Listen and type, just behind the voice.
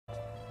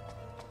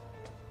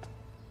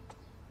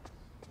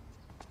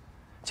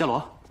伽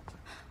罗，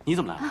你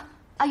怎么来了？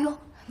阿庸，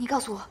你告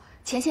诉我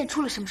前线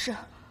出了什么事？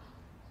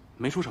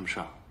没出什么事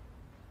啊，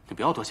你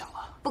不要多想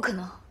了。不可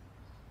能，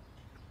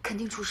肯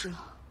定出事了。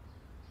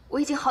我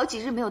已经好几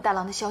日没有大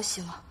郎的消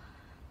息了。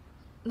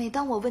每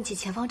当我问起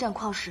前方战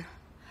况时，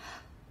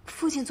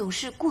父亲总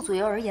是顾左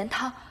右而言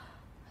他。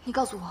你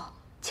告诉我，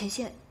前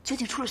线究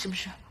竟出了什么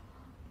事？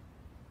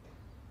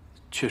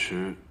确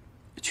实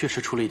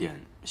出了一点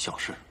小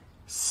事。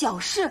小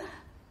事？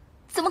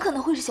怎么可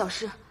能会是小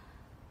事？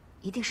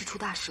一定是出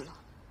大事了。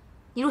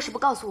你若是不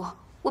告诉我，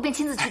我便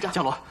亲自去找。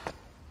伽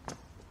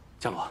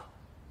罗，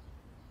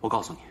我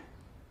告诉你，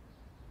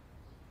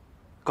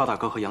高大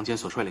哥和杨坚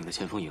所率领的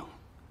前锋营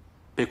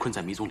被困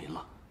在迷踪林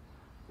了，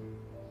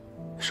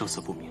生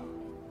死不明。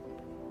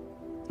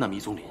那迷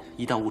踪林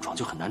一旦误闯，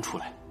就很难出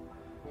来。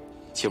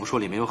且不说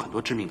里面有很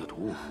多致命的毒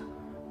物，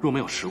若没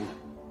有食物，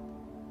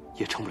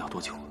也撑不了多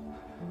久。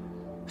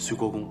随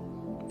国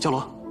公，伽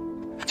罗，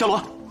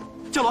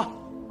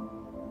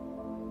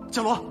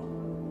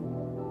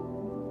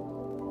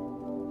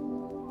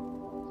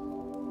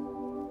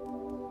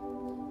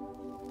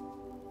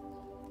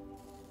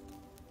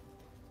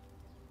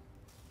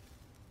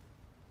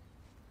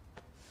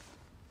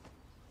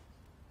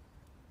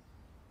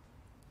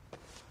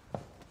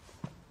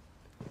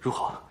如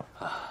何？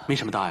没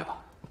什么大碍吧？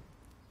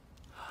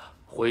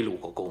回鲁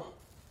国公，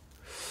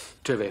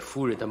这位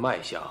夫人的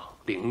脉象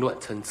凌乱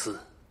参差，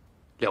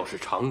料是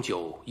长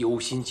久忧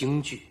心惊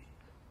惧，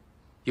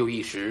又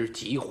一时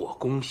急火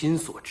攻心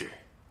所致，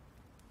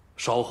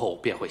稍后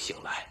便会醒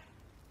来，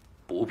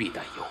不必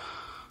担忧。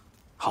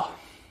好，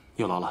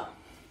有劳了。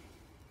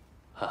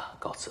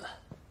告辞。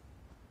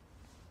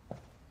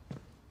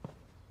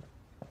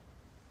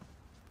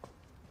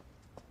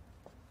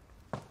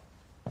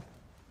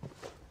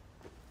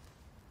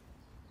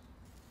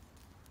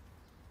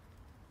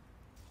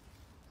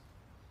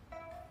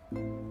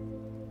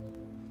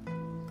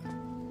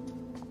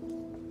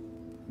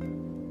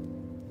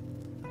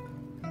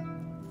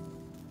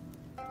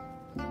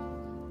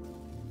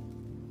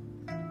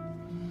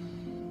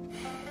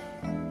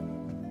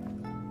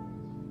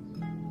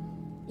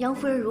杨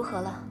夫人如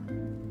何了？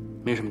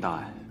没什么大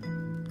碍，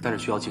但是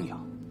需要静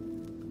养，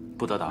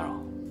不得打扰。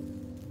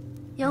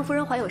杨夫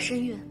人怀有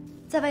身孕，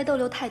在外逗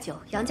留太久，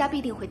杨家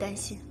必定会担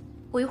心。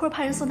我一会儿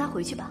派人送她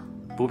回去吧。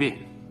不必。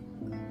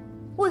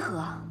为何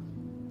啊？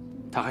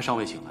她还尚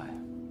未醒来，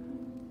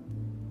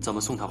怎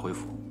么送她回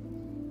府？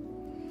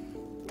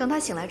等她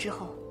醒来之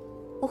后，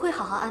我会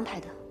好好安排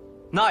的。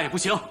那也不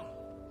行。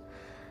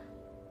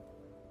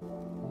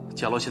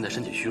伽罗现在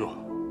身体虚弱，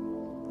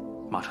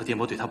马车颠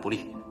簸对她不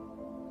利。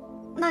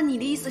那你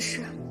的意思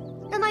是，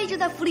让她一直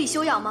在府里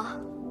休养吗？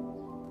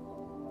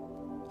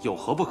有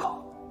何不可？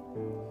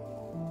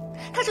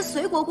她是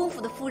随国公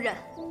府的夫人，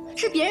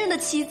是别人的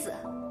妻子，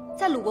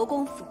在鲁国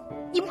公府，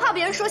你不怕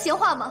别人说闲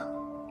话吗？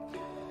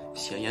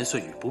闲言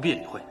碎语不必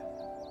理会。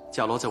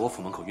伽罗在我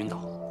府门口晕倒，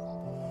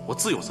我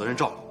自有责任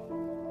照顾。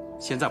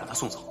现在把她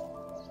送走，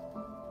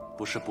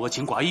不是薄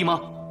情寡义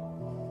吗？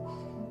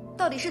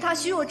到底是她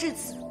虚弱至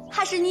此，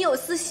还是你有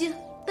私心，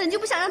本就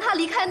不想让她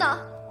离开呢？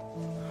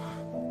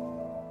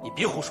你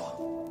别胡说！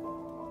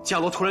伽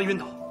罗突然晕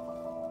倒，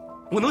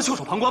我能袖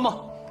手旁观吗？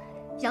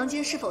杨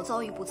坚是否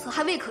遭遇不测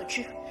还未可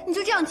知，你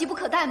就这样急不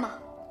可待吗？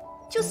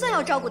就算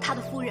要照顾他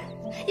的夫人，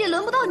也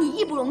轮不到你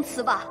义不容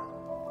辞吧？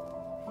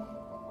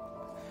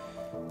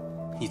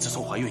你自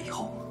从怀孕以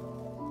后，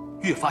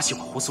越发喜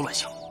欢胡思乱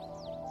想，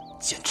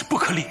简直不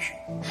可理喻。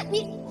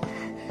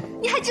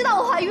你还知道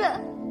我怀孕，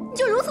你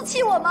就如此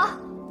气我吗？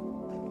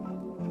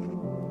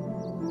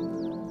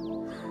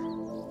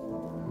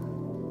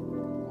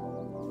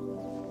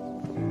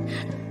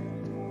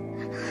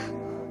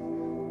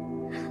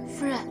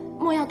夫人，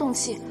莫要动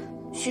气，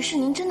许是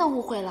您真的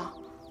误会了。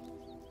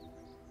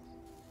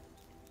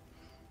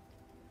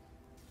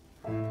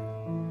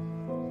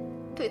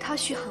对他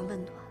嘘寒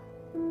问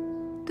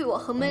暖，对我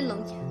横眉冷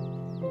眼，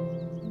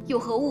有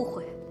何误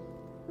会？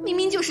明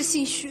明就是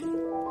心虚。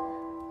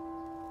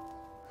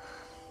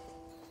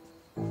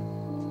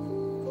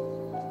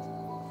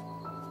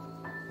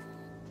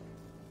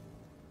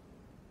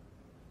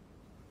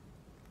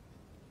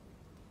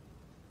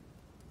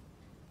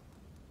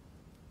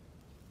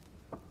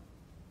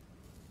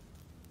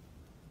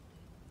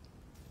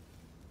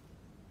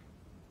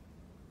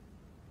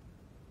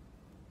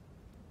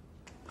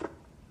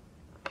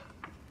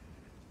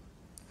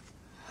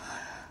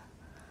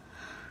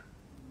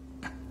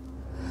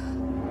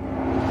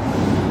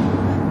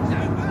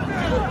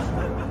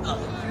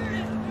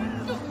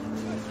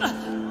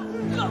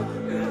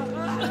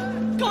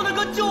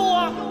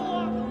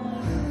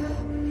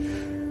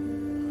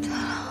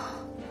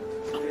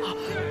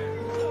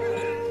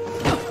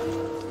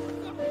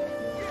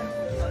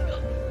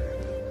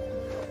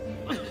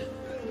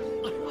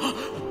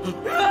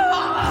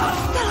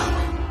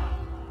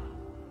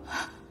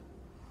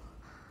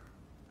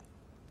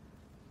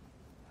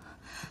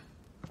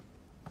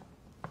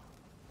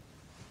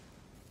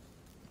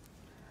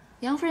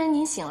杨夫人，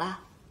您醒了。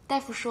大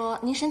夫说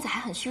您身子还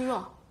很虚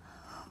弱。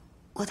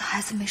我的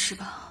孩子没事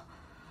吧？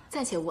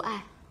暂且无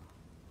碍。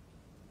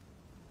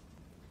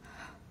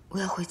我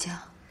要回家。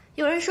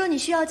有人说你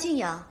需要静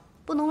养，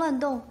不能乱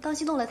动，当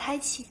心动了胎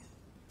气。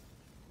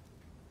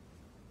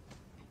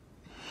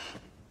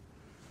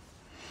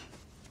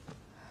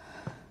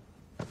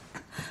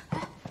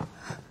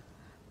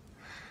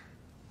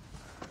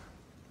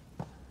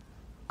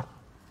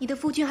你的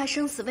夫君还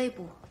生死未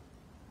卜，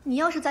你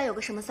要是再有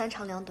个什么三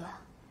长两短，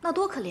那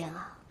多可怜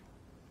啊！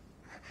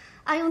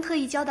阿庸特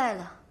意交代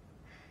了，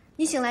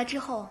你醒来之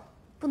后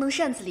不能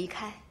擅自离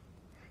开，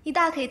你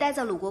大可以待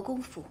在鲁国公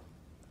府。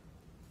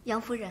杨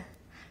夫人，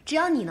只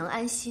要你能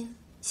安心，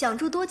想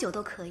住多久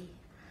都可以。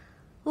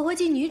我会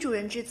尽女主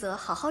人之责，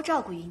好好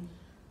照顾于你。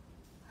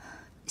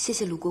谢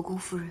谢鲁国公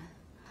夫人。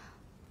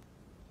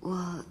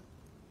我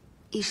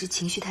一时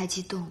情绪太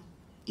激动，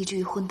以至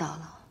于昏倒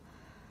了。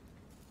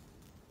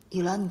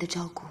有劳你的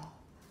照顾，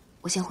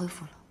我先恢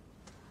复了。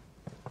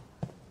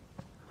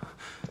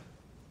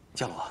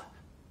伽罗，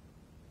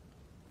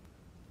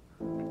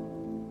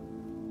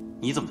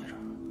你怎么在这儿？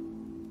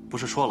不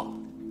是说了，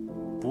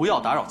不要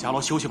打扰伽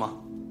罗休息吗？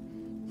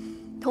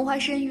同怀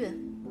身孕，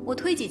我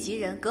推己及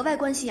人，格外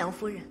关心杨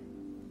夫人。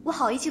我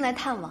好意进来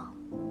探望，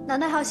难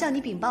道还要向你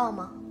禀报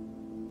吗？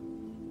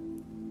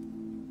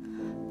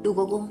鲁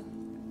国公，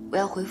我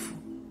要回府。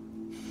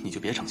你就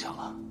别逞强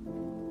了，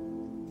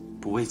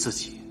不为自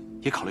己，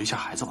也考虑一下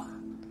孩子吧。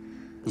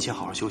你先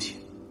好好休息，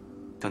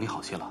等你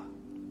好些了，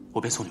我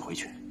便送你回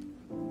去。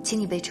请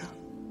你备车。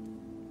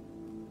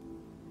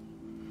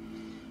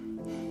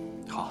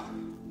好，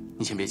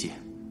你先别急，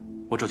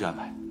我这就安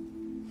排。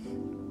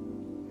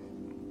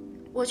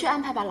我去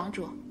安排吧，郎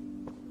主。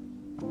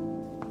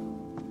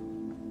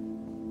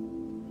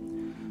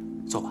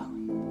坐吧。